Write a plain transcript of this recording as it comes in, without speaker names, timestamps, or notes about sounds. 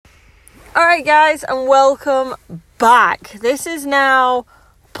Alright guys, and welcome back. This is now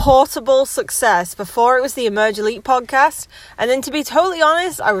Portable Success. Before it was the Emerge Elite podcast. And then to be totally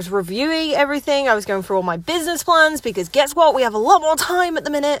honest, I was reviewing everything. I was going through all my business plans because guess what? We have a lot more time at the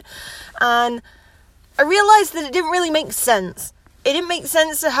minute. And I realized that it didn't really make sense. It didn't make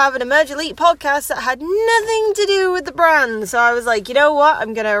sense to have an Emerge Elite podcast that had nothing to do with the brand. So I was like, you know what?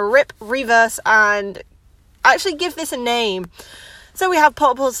 I'm going to rip reverse and actually give this a name. So we have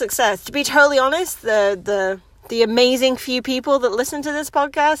Portable Success. To be totally honest, the amazing few people that listen to this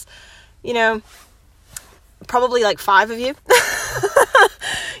podcast, you know, probably like 5 of you,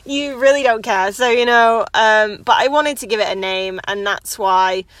 you really don't care. So, you know, but I wanted to give it a name, and that's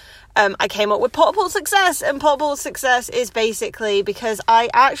why I came up with Portable Success. And Portable Success is basically because I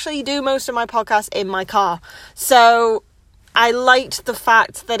actually do most of my podcast in my car. So I liked the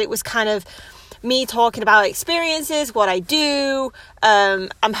fact that it was kind of me talking about experiences, what I do.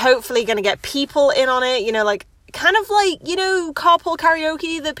 I'm hopefully going to get people in on it, you know, like kind of like, you know, carpool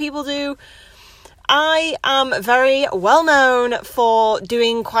karaoke that people do. I am very well known for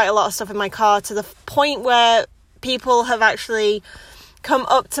doing quite a lot of stuff in my car, to the point where people have actually come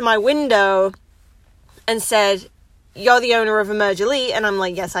up to my window and said, "You're the owner of Emerge Elite?" And I'm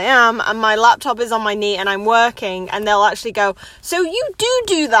like, "Yes, I am." And my laptop is on my knee and I'm working, and they'll actually go, "So you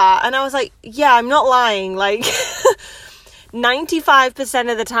do that?" And I was like, yeah, I'm not lying. Like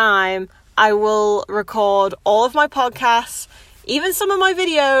 95% of the time I will record all of my podcasts, even some of my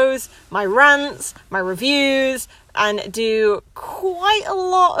videos, my rants, my reviews, and do quite a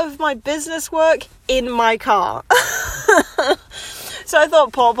lot of my business work in my car. So I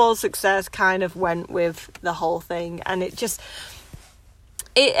thought Portable Success kind of went with the whole thing, and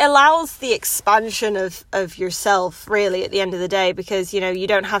it allows the expansion of yourself, really, at the end of the day, because, you know, you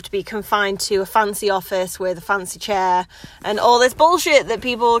don't have to be confined to a fancy office with a fancy chair and all this bullshit that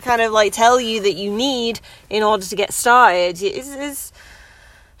people kind of like tell you that you need in order to get started. It's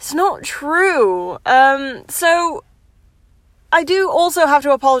not true. So I do also have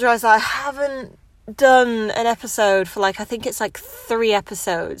to apologize that I haven't done an episode for I think it's 3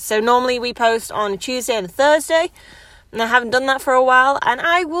 episodes. So normally we post on a Tuesday and a Thursday, and I haven't done that for a while. And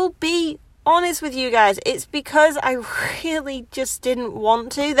I will be honest with you guys, it's because I really just didn't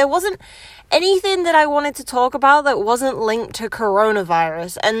want to. There wasn't anything that I wanted to talk about that wasn't linked to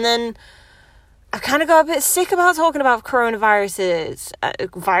coronavirus. And then I kind of got a bit sick about talking about coronaviruses.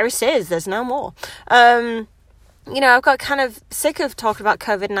 Viruses, there's no more. You know, I've got kind of sick of talking about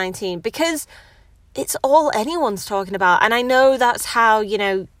COVID-19 because it's all anyone's talking about. And I know that's how, you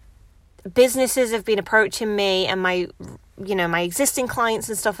know, businesses have been approaching me and my existing clients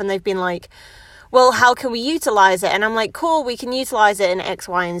and stuff, and they've been like, well, how can we utilize it? And I'm like, cool, we can utilize it in X,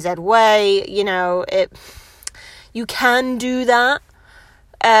 Y, and Z way. You know, you can do that.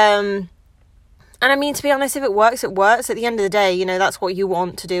 And I mean, to be honest, if it works, it works. At the end of the day, you know, that's what you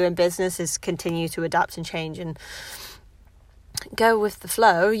want to do in business, is continue to adapt and change and go with the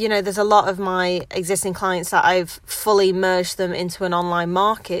flow. You know, there's a lot of my existing clients that I've fully merged them into an online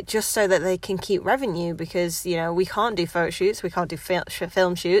market just so that they can keep revenue, because, you know, we can't do photo shoots, we can't do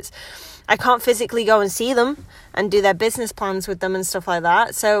film shoots. I can't physically go and see them and do their business plans with them and stuff like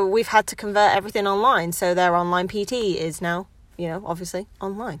that. So we've had to convert everything online. So their online PT is now, you know, obviously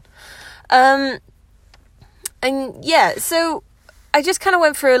online. And yeah, so I just kind of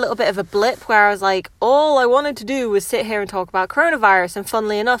went through a little bit of a blip where I was like, all I wanted to do was sit here and talk about coronavirus. And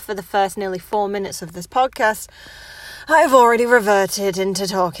funnily enough, for the first nearly 4 minutes of this podcast, I've already reverted into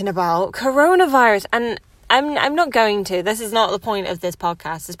talking about coronavirus. And I'm not going to. This is not the point of this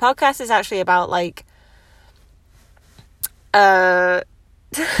podcast. This podcast is actually about my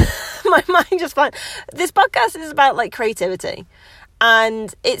mind just went. This podcast is about creativity.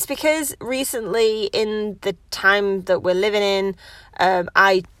 And it's because recently, in the time that we're living in,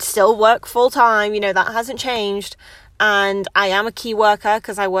 I still work full time. You know, that hasn't changed. And I am a key worker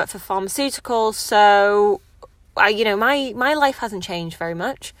because I work for pharmaceuticals. So, my life hasn't changed very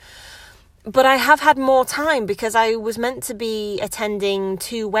much. But I have had more time because I was meant to be attending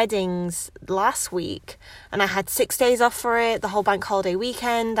 2 weddings last week. And I had 6 days off for it, the whole bank holiday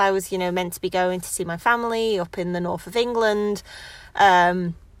weekend. I was, meant to be going to see my family up in the north of England.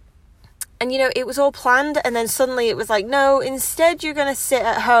 And it was all planned, and then suddenly it was like, no, instead you're going to sit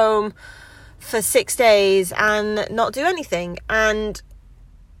at home for 6 days and not do anything. And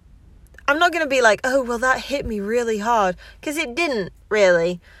I'm not going to be like, oh, well, that hit me really hard, because it didn't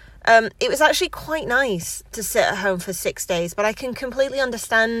really. It was actually quite nice to sit at home for 6 days, but I can completely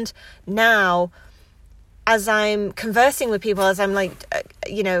understand now, as I'm conversing with people, as I'm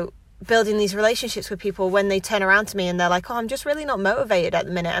building these relationships with people when they turn around to me and they're like, oh, I'm just really not motivated at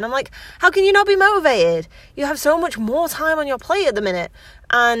the minute. And I'm like, how can you not be motivated? You have so much more time on your plate at the minute.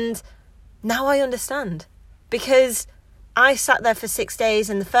 And now I understand, because I sat there for 6 days,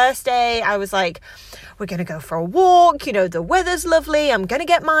 and the first day I was like, we're going to go for a walk, you know, the weather's lovely, I'm going to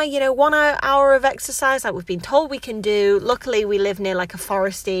get my, you know, 1 hour of exercise like we've been told we can do. Luckily, we live near like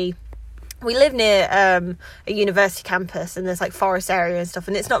we live near a university campus, and there's like forest area and stuff,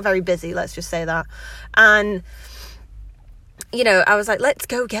 and it's not very busy, let's just say that. And you know, I was like, let's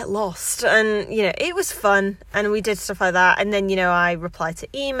go get lost. And, you know, it was fun. And we did stuff like that. And then, you know, I replied to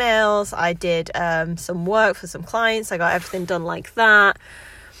emails. I did some work for some clients. I got everything done like that.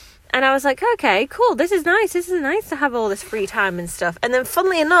 And I was like, okay, cool. This is nice. This is nice to have all this free time and stuff. And then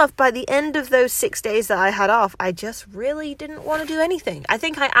funnily enough, by the end of those 6 days that I had off, I just really didn't want to do anything. I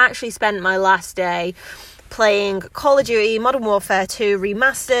think I actually spent my last day playing Call of Duty Modern Warfare 2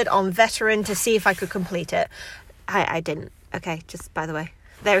 Remastered on Veteran to see if I could complete it. I didn't. Okay, just by the way,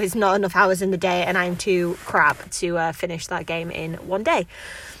 there is not enough hours in the day, and I'm too crap to finish that game in 1 day.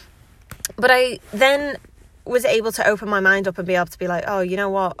 But I then was able to open my mind up and be able to be like, oh, you know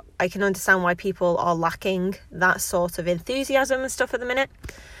what? I can understand why people are lacking that sort of enthusiasm and stuff at the minute.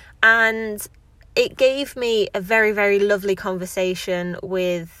 And it gave me a very, very lovely conversation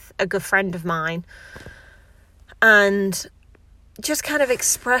with a good friend of mine, and just kind of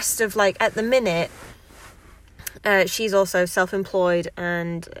expressed of like, at the minute, she's also self-employed,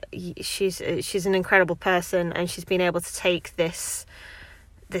 and she's an incredible person, and she's been able to take this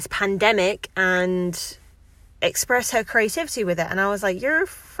pandemic and express her creativity with it. And I was like, you're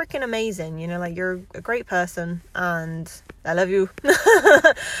freaking amazing, you know, like, you're a great person, and I love you.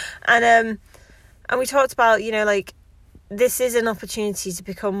 and we talked about, you know, like, this is an opportunity to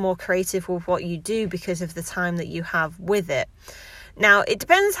become more creative with what you do because of the time that you have with it. Now, it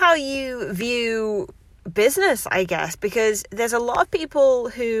depends how you view business, I guess, because there's a lot of people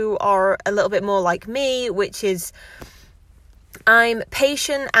who are a little bit more like me, which is I'm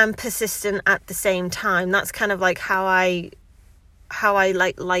patient and persistent at the same time. That's kind of like how I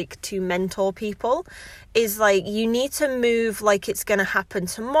like to mentor people, is like, you need to move like it's going to happen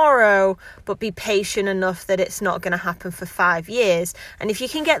tomorrow, but be patient enough that it's not going to happen for 5 years. And if you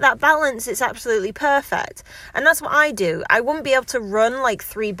can get that balance, it's absolutely perfect. And that's what I do. I wouldn't be able to run like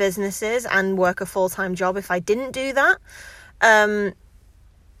 3 businesses and work a full-time job if I didn't do that.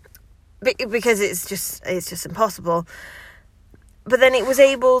 Because it's just impossible. But then it was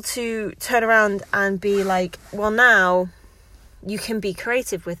able to turn around and be like, well, now you can be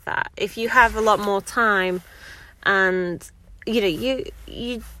creative with that. If you have a lot more time, and you know,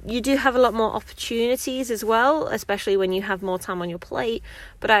 you do have a lot more opportunities as well, especially when you have more time on your plate.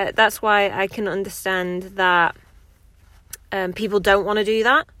 But that's why I can understand that people don't want to do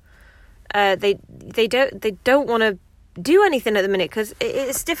that. They don't want to do anything at the minute, because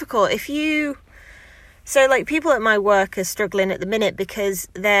it's difficult. So, like, people at my work are struggling at the minute because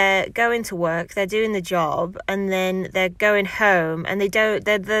they're going to work, they're doing the job, and then they're going home, and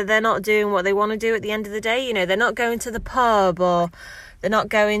they're not doing what they want to do at the end of the day. You know, they're not going to the pub, or they're not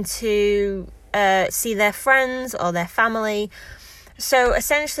going to see their friends or their family. So,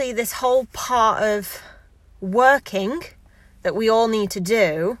 essentially, this whole part of working that we all need to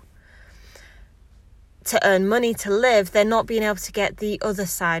do to earn money to live, they're not being able to get the other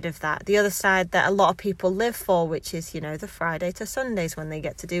side of that, the other side that a lot of people live for, which is, you know, the Friday to Sundays when they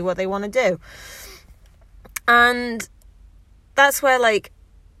get to do what they want to do. And that's where, like,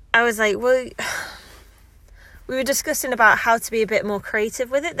 I was like, well, we were discussing about how to be a bit more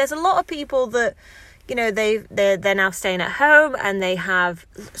creative with it. There's a lot of people that, you know, they're now staying at home, and they have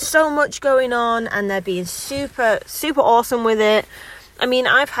so much going on, and they're being super, super awesome with it. I mean,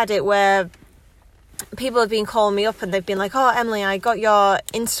 I've had it where people have been calling me up, and they've been like, oh, Emily, I got your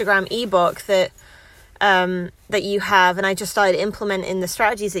Instagram ebook that you have, and I just started implementing the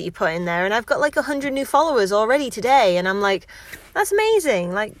strategies that you put in there, and I've got like 100 new followers already today. And I'm like, that's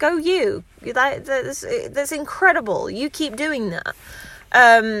amazing. Like, go you. That's incredible. You keep doing that.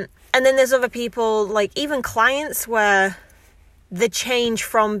 And then there's other people, like even clients, where the change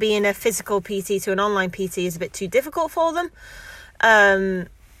from being a physical PT to an online PT is a bit too difficult for them.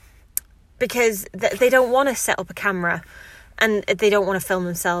 Because they don't want to set up a camera, and they don't want to film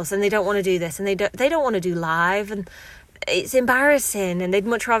themselves, and they don't want to do this, and they don't want to do live, and it's embarrassing, and they'd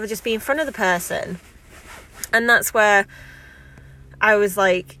much rather just be in front of the person. And that's where I was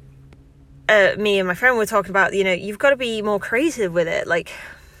like, me and my friend were talking about, you know, you've got to be more creative with it. Like,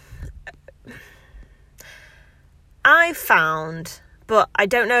 I found, but I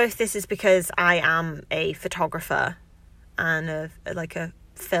don't know if this is because I am a photographer and a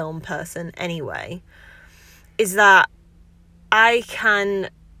film person anyway, is that I can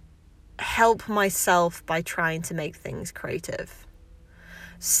help myself by trying to make things creative.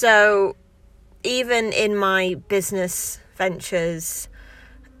 So even in my business ventures,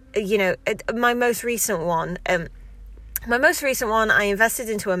 you know, my most recent one, I invested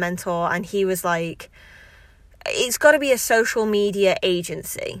into a mentor, and he was like, it's got to be a social media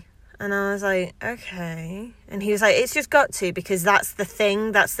agency. And I was like, okay. And he was like, it's just got to, because that's the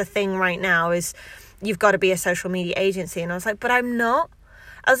thing right now, is you've got to be a social media agency. And I was like, but I'm not.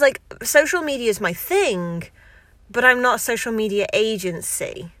 I was like, social media is my thing, but I'm not a social media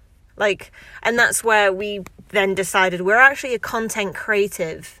agency. Like, and that's where we then decided we're actually a content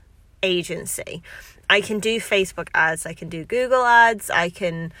creative agency. I can do Facebook ads, I can do Google ads, I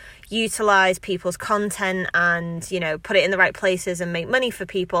can utilize people's content and, you know, put it in the right places and make money for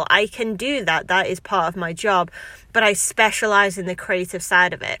people. I can do that. That is part of my job, but I specialize in the creative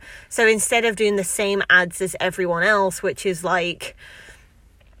side of it. So instead of doing the same ads as everyone else, which is like,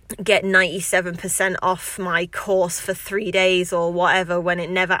 get 97% off my course for 3 days or whatever, when it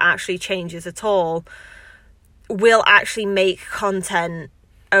never actually changes at all, we'll actually make content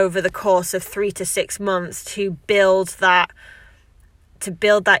over the course of 3 to 6 months to build that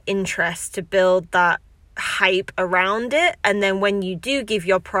interest, to build that hype around it. And then when you do give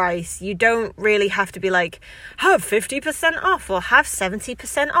your price, you don't really have to be like, have 50% off or have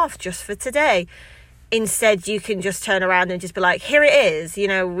 70% off just for today. Instead, you can just turn around and just be like, here it is. You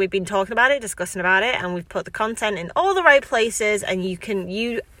know, we've been talking about it, discussing about it, and we've put the content in all the right places, and you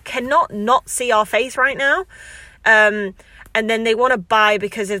cannot not see our face right now. And then they want to buy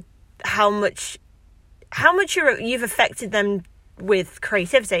because of how much you've affected them with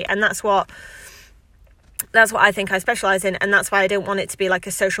creativity. And that's what I think I specialize in. And that's why I don't want it to be like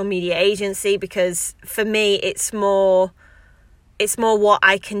a social media agency, because for me, it's more what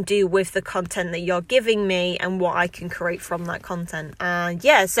I can do with the content that you're giving me and what I can create from that content. And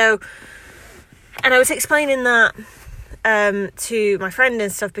I was explaining that to my friend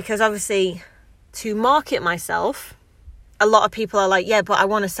and stuff, because obviously to market myself, a lot of people are like, yeah, but I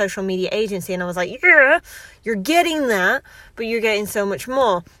want a social media agency. And I was like, yeah, you're getting that, but you're getting so much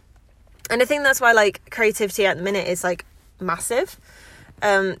more. And I think that's why like creativity at the minute is like massive.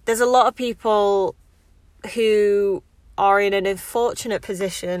 There's a lot of people who are in an unfortunate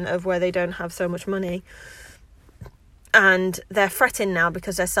position of where they don't have so much money, and they're fretting now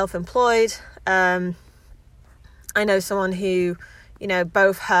because they're self-employed. I know someone who, you know,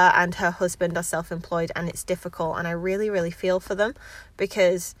 both her and her husband are self-employed, and it's difficult, and I really, really feel for them,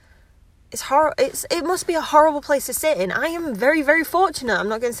 because it must be a horrible place to sit in. I am very, very fortunate. I'm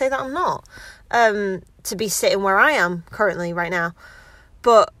not going to say that I'm not, to be sitting where I am currently right now.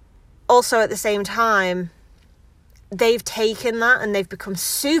 But also at the same time, they've taken that and they've become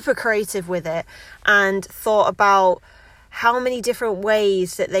super creative with it and thought about how many different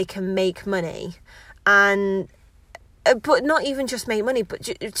ways that they can make money, and but not even just make money, but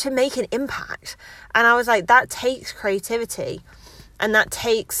to make an impact. And I was like, that takes creativity, and that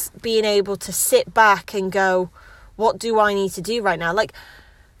takes being able to sit back and go, what do I need to do right now? Like,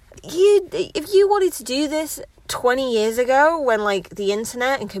 if you wanted to do this 20 years ago, when like the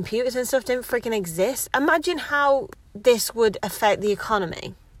internet and computers and stuff didn't freaking exist, imagine how this would affect the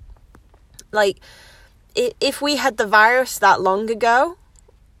economy. Like, if we had the virus that long ago,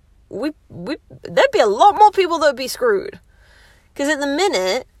 there'd be a lot more people that would be screwed. Because at the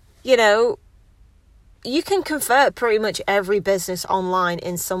minute, you know, you can convert pretty much every business online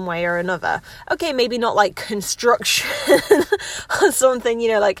in some way or another. Okay, maybe not like construction or something, you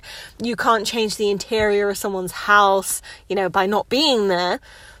know, like you can't change the interior of someone's house, you know, by not being there.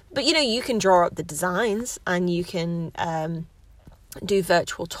 But, you know, you can draw up the designs, and you can do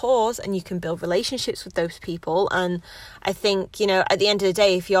virtual tours, and you can build relationships with those people. And I think, you know, at the end of the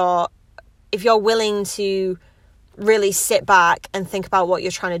day, if you're willing to really sit back and think about what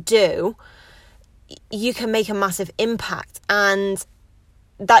you're trying to do, you can make a massive impact. And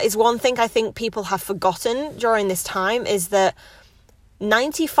that is one thing I think people have forgotten during this time, is that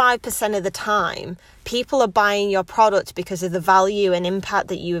 95% of the time, people are buying your product because of the value and impact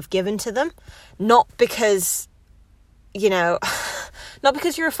that you have given to them, not because, you know, not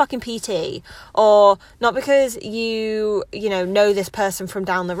because you're a fucking PT, or not because you know this person from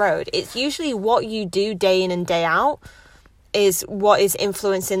down the road. It's usually what you do day in and day out is what is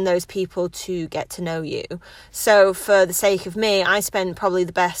influencing those people to get to know you. So for the sake of me, I spent probably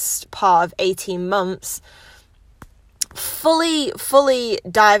the best part of 18 months fully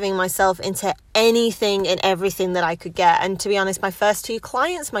diving myself into anything and everything that I could get. And to be honest, my first two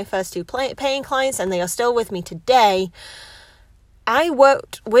paying clients, and they are still with me today, I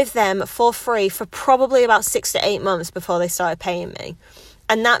worked with them for free for probably about 6 to 8 months before they started paying me.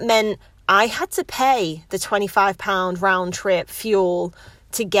 And that meant I had to pay the £25 round trip fuel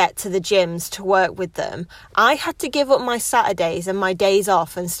to get to the gyms to work with them. I had to give up my Saturdays and my days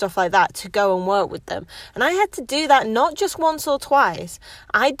off and stuff like that to go and work with them. And I had to do that not just once or twice.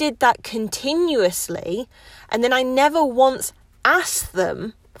 I did that continuously, and then I never once asked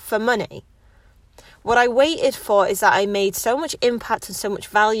them for money. What I waited for is that I made so much impact and so much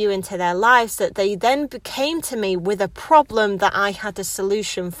value into their lives that they then came to me with a problem that I had a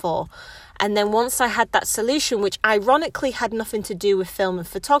solution for. And then once I had that solution, which ironically had nothing to do with film and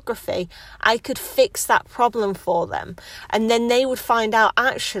photography, I could fix that problem for them. And then they would find out,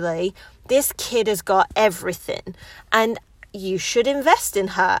 actually, this kid has got everything and you should invest in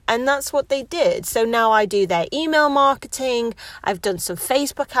her. And that's what they did. So now I do their email marketing. I've done some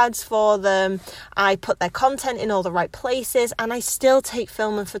Facebook ads for them. I put their content in all the right places, and I still take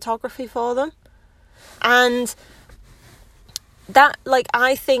film and photography for them. And that, like,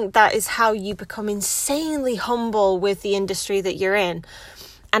 I think that is how you become insanely humble with the industry that you're in.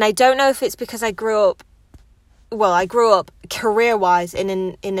 And I don't know if it's because I grew up career-wise in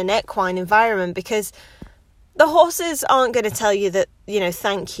an equine environment, because the horses aren't going to tell you that,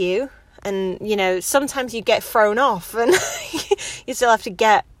 thank you. And, sometimes you get thrown off and you still have to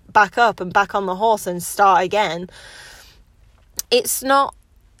get back up and back on the horse and start again. It's not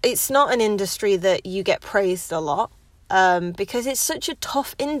an industry that you get praised a lot. Because it's such a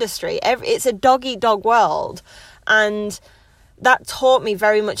tough industry. It's a dog-eat-dog world. And that taught me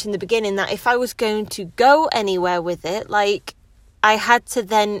very much in the beginning that if I was going to go anywhere with it, like, I had to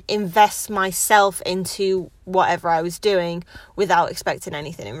then invest myself into whatever I was doing without expecting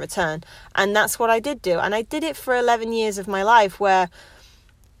anything in return. And that's what I did do. And I did it for 11 years of my life, where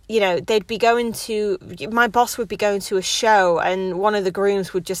my boss would be going to a show and one of the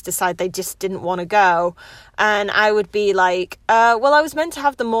grooms would just decide they just didn't want to go. And I would be like, well, I was meant to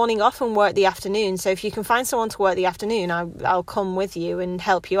have the morning off and work the afternoon. So if you can find someone to work the afternoon, I'll come with you and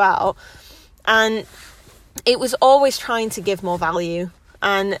help you out. And it was always trying to give more value.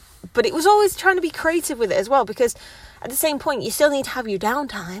 But it was always trying to be creative with it as well, because at the same point, you still need to have your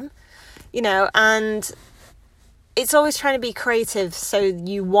downtime, and it's always trying to be creative so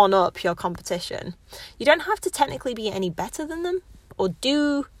you one-up your competition. You don't have to technically be any better than them or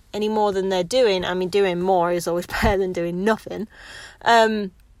do any more than they're doing. I mean, doing more is always better than doing nothing. But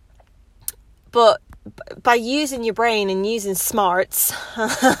by using your brain and using smarts,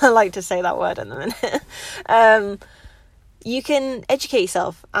 I like to say that word in a minute, you can educate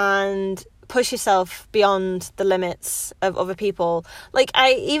yourself and push yourself beyond the limits of other people. Like,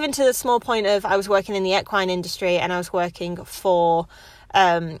 even to the small point of, I was working in the equine industry and I was working for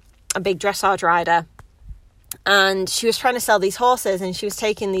a big dressage rider, and she was trying to sell these horses and she was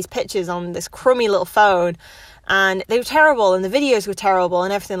taking these pictures on this crummy little phone, and they were terrible and the videos were terrible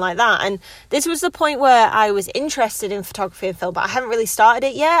and everything like that. And this was the point where I was interested in photography and film, but I hadn't really started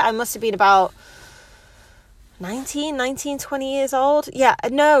it yet. I must have been about 20 years old. Yeah,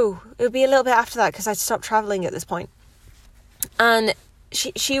 no, it would be a little bit after that, because I'd stopped traveling at this point. And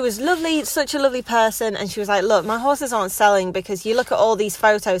she was lovely, such a lovely person. And she was like, look, my horses aren't selling because you look at all these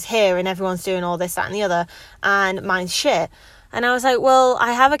photos here and everyone's doing all this, that and the other, and mine's shit. And I was like, well,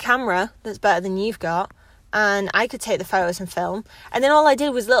 I have a camera that's better than you've got, and I could take the photos and film. And then all I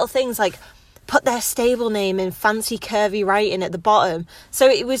did was little things like put their stable name in fancy curvy writing at the bottom. So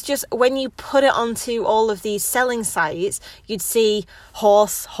it was just, when you put it onto all of these selling sites, you'd see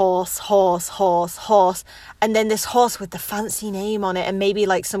horse, horse, horse, horse, horse, and then this horse with the fancy name on it and maybe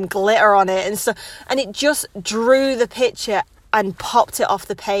like some glitter on it. And it just drew the picture and popped it off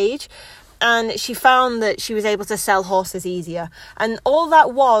the page. And she found that she was able to sell horses easier. And all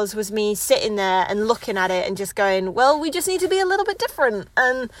that was me sitting there and looking at it and just going, well, we just need to be a little bit different.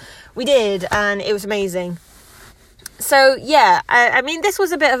 And we did. And it was amazing. So, yeah, I mean, this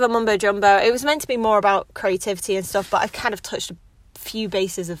was a bit of a mumbo jumbo. It was meant to be more about creativity and stuff, but I've kind of touched a few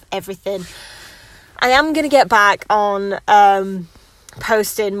bases of everything. I am going to get back on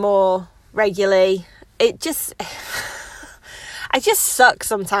posting more regularly. I just suck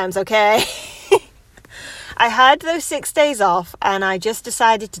sometimes, okay? I had those 6 days off and I just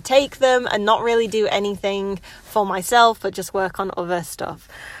decided to take them and not really do anything for myself, but just work on other stuff.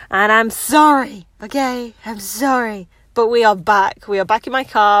 And I'm sorry, okay? I'm sorry. But we are back. We are back in my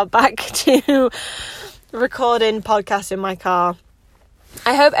car, back to recording podcasts in my car.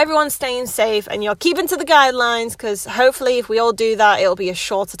 I hope everyone's staying safe and you're keeping to the guidelines, because hopefully if we all do that, it'll be a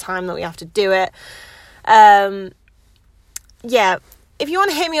shorter time that we have to do it. Yeah, if you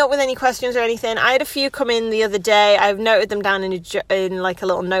want to hit me up with any questions or anything, I had a few come in the other day. I've noted them down in like a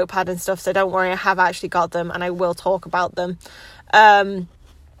little notepad and stuff, so don't worry, I have actually got them and I will talk about them. And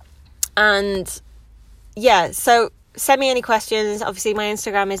yeah, so send me any questions. Obviously my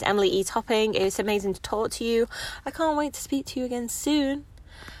Instagram is Emily E. Topping. It's amazing to talk to you. I can't wait to speak to you again soon.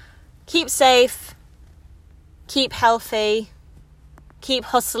 Keep safe, keep healthy, keep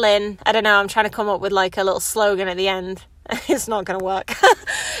hustling. I don't know, I'm trying to come up with like a little slogan at the end. It's not going to work.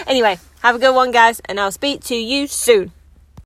 Anyway, have a good one, guys, and I'll speak to you soon.